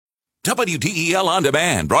WDEL On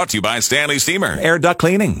Demand, brought to you by Stanley Steamer. Air duct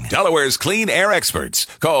cleaning. Delaware's clean air experts.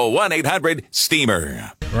 Call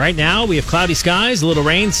 1-800-STEAMER. Right now, we have cloudy skies, a little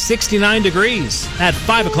rain, 69 degrees at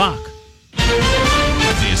 5 o'clock.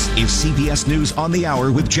 This is CBS News on the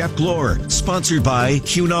Hour with Jeff Glor, sponsored by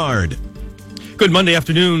Cunard. Good Monday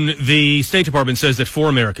afternoon. The State Department says that 4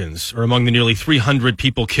 Americans are among the nearly 300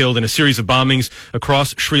 people killed in a series of bombings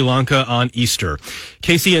across Sri Lanka on Easter.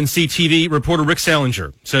 KCNC TV reporter Rick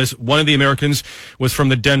Salinger says one of the Americans was from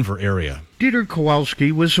the Denver area. Dieter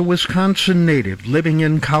Kowalski was a Wisconsin native living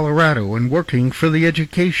in Colorado and working for the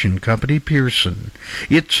education company Pearson.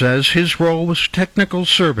 It says his role was technical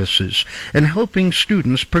services and helping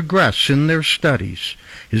students progress in their studies.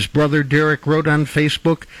 His brother Derek wrote on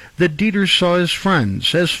Facebook that Dieter saw his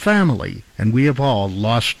friends as family, and we have all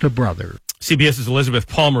lost a brother. CBS's Elizabeth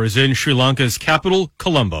Palmer is in Sri Lanka's capital,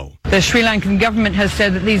 Colombo. The Sri Lankan government has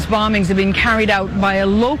said that these bombings have been carried out by a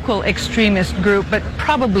local extremist group, but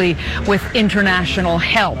probably with international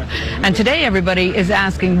help. And today everybody is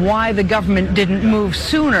asking why the government didn't move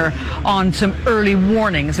sooner on some early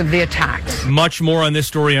warnings of the attacks. Much more on this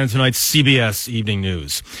story on tonight's CBS Evening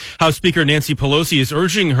News. House Speaker Nancy Pelosi is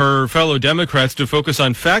urging her fellow Democrats to focus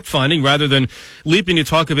on fact-finding rather than leaping to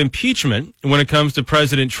talk of impeachment when it comes to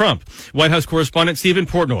President Trump. White House correspondent Stephen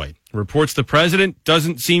Portnoy reports the president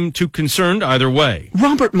doesn't seem too concerned either way.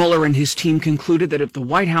 Robert Mueller and his team concluded that if the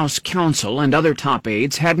White House counsel and other top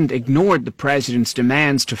aides hadn't ignored the president's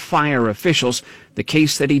demands to fire officials, the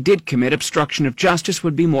case that he did commit obstruction of justice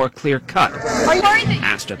would be more clear-cut.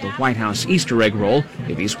 Asked at the White House Easter egg roll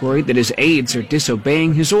if he's worried that his aides are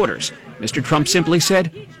disobeying his orders, Mr. Trump simply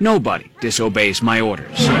said, "Nobody disobeys my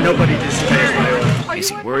orders." Nobody disobeys my orders.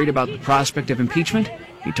 Is he worried about the prospect of impeachment?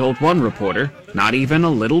 He told one reporter, not even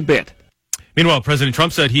a little bit. Meanwhile, President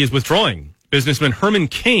Trump said he is withdrawing businessman Herman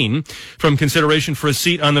Cain from consideration for a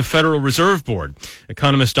seat on the Federal Reserve Board.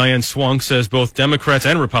 Economist Diane Swonk says both Democrats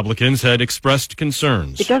and Republicans had expressed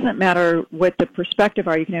concerns. It doesn't matter what the perspective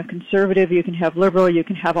are. You can have conservative, you can have liberal, you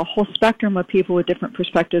can have a whole spectrum of people with different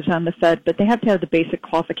perspectives on the Fed, but they have to have the basic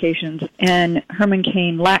qualifications, and Herman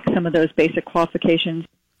Cain lacks some of those basic qualifications.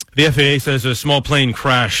 The FAA says a small plane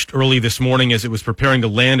crashed early this morning as it was preparing to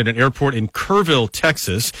land at an airport in Kerrville,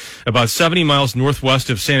 Texas, about 70 miles northwest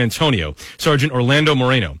of San Antonio. Sergeant Orlando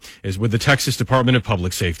Moreno is with the Texas Department of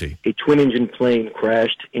Public Safety. A twin-engine plane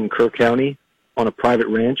crashed in Kerr County on a private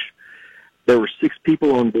ranch. There were 6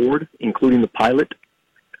 people on board, including the pilot.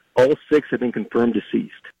 All 6 have been confirmed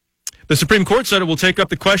deceased. The Supreme Court said it will take up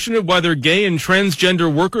the question of whether gay and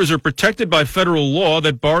transgender workers are protected by federal law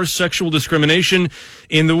that bars sexual discrimination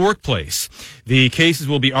in the workplace. The cases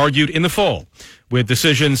will be argued in the fall, with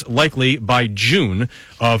decisions likely by June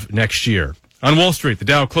of next year. On Wall Street, the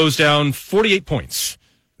Dow closed down 48 points.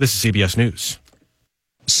 This is CBS News.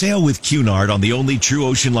 Sail with Cunard on the only true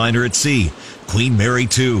ocean liner at sea, Queen Mary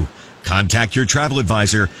 2. Contact your travel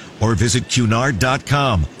advisor or visit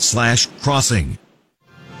cunard.com/crossing.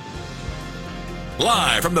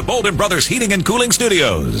 Live from the Bolden Brothers Heating and Cooling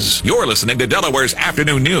Studios, you're listening to Delaware's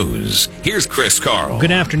Afternoon News. Here's Chris Carl.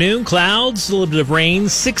 Good afternoon. Clouds, a little bit of rain,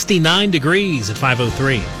 69 degrees at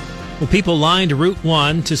 5:03. Well, people lined Route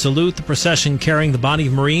 1 to salute the procession carrying the body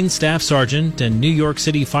of Marine Staff Sergeant and New York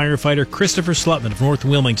City firefighter Christopher Slutman of North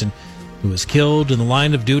Wilmington, who was killed in the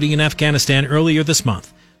line of duty in Afghanistan earlier this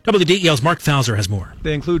month. WDEL's Mark Fauser has more.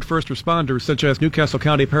 They include first responders such as Newcastle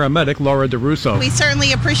County paramedic Laura DeRusso. We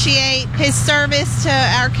certainly appreciate his service to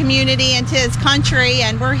our community and to his country,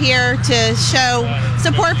 and we're here to show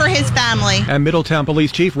support for his family. And Middletown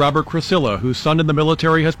Police Chief Robert Crisilla, whose son in the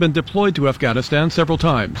military has been deployed to Afghanistan several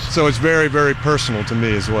times. So it's very, very personal to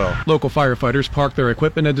me as well. Local firefighters parked their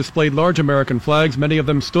equipment and displayed large American flags. Many of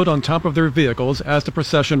them stood on top of their vehicles as the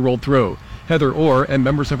procession rolled through. Heather Orr and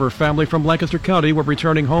members of her family from Lancaster County were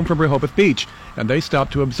returning home from Rehoboth Beach, and they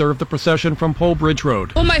stopped to observe the procession from Pole Bridge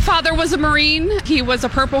Road. Well, my father was a Marine. He was a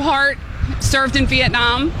Purple Heart, served in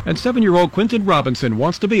Vietnam. And 7-year-old Quentin Robinson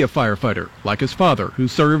wants to be a firefighter, like his father, who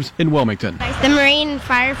serves in Wilmington. The Marine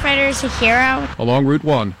firefighter is a hero. Along Route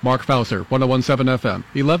 1, Mark Fauser, 101.7 FM,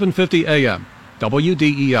 1150 AM.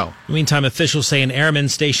 WDEL. Meantime, officials say an airman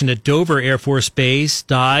stationed at Dover Air Force Base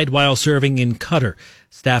died while serving in Qatar.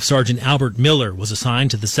 Staff Sergeant Albert Miller was assigned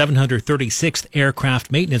to the 736th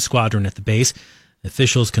Aircraft Maintenance Squadron at the base.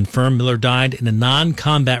 Officials confirmed Miller died in a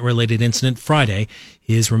non-combat related incident Friday.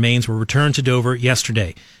 His remains were returned to Dover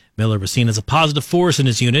yesterday. Miller was seen as a positive force in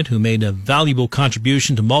his unit who made a valuable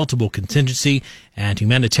contribution to multiple contingency and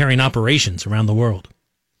humanitarian operations around the world.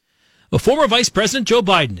 Former Vice President Joe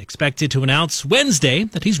Biden expected to announce Wednesday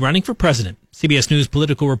that he's running for president. CBS News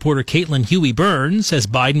political reporter Caitlin Huey-Burns says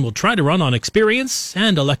Biden will try to run on experience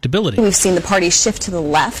and electability. We've seen the party shift to the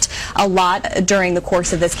left a lot during the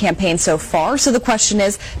course of this campaign so far. So the question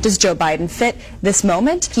is, does Joe Biden fit this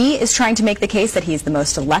moment? He is trying to make the case that he's the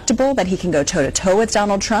most electable, that he can go toe-to-toe with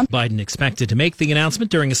Donald Trump. Biden expected to make the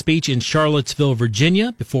announcement during a speech in Charlottesville,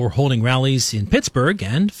 Virginia, before holding rallies in Pittsburgh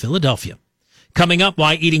and Philadelphia. Coming up,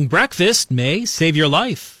 why eating breakfast may save your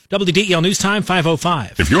life. WDEL News Time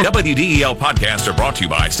 5:05. If your WDEL podcasts are brought to you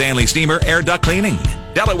by Stanley Steamer Air Duct Cleaning,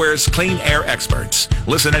 Delaware's clean air experts.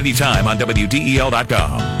 Listen anytime on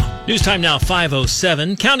WDEL.com. News time now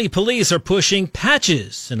 5:07. County police are pushing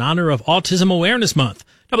patches in honor of Autism Awareness Month.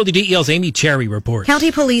 WDEL's Amy Cherry reports. County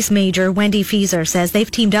Police Major Wendy Fieser says they've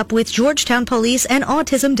teamed up with Georgetown Police and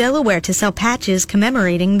Autism Delaware to sell patches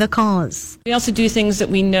commemorating the cause. We also do things that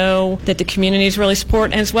we know that the communities really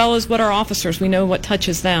support, as well as what our officers, we know what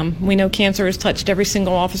touches them. We know cancer has touched every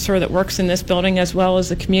single officer that works in this building, as well as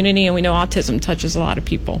the community, and we know autism touches a lot of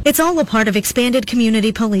people. It's all a part of expanded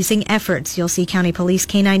community policing efforts. You'll see County Police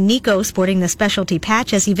Canine Nico sporting the specialty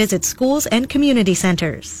patch as he visits schools and community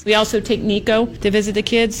centers. We also take Nico to visit the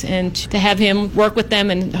kids and to have him work with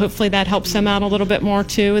them, and hopefully that helps them out a little bit more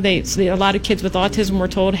too. A lot of kids with autism, we're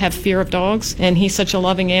told, have fear of dogs, and he's such a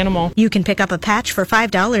loving animal. You can pick up a patch for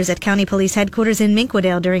 $5 at County Police Headquarters in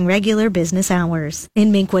Minquadale during regular business hours.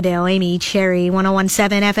 In Minquadale, Amy Cherry,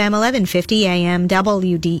 101.7 FM, 1150 AM,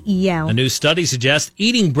 WDEL. A new study suggests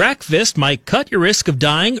eating breakfast might cut your risk of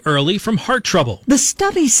dying early from heart trouble. The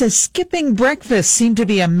study says skipping breakfast seemed to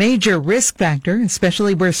be a major risk factor,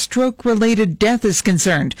 especially where stroke-related death is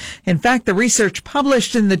concerned. In fact, the research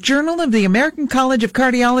published in the Journal of the American College of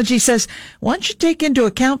Cardiology says one should take into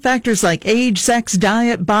account factors like age, sex,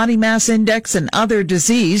 diet, body mass index, and other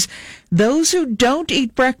disease. Those who don't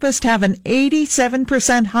eat breakfast have an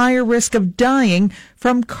 87% higher risk of dying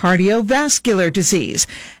from cardiovascular disease.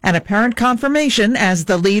 An apparent confirmation, as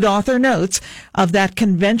the lead author notes, of that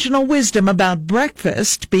conventional wisdom about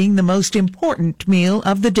breakfast being the most important meal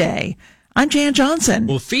of the day. I'm Jan Johnson.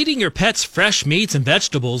 Well, feeding your pets fresh meats and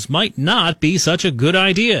vegetables might not be such a good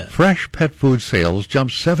idea. Fresh pet food sales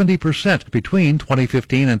jumped 70% between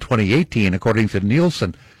 2015 and 2018, according to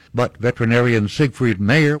Nielsen. But veterinarian Siegfried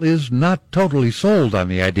Mayer is not totally sold on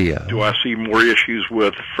the idea. Do I see more issues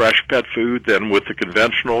with fresh pet food than with the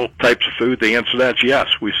conventional types of food? The answer to that is yes.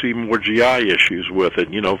 We see more GI issues with it,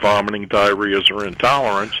 vomiting, diarrheas, or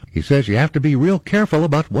intolerance. He says you have to be real careful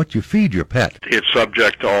about what you feed your pet. It's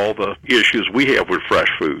subject to all the issues we have with fresh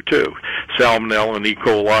food, too. Salmonella and E.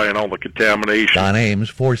 coli and all the contamination. Don Ames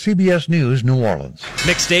for CBS News, New Orleans.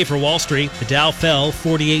 Mixed day for Wall Street. The Dow fell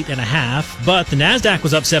 48.5, but the NASDAQ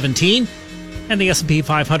was up 17, and the S&P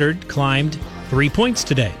 500 climbed 3 points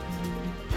today.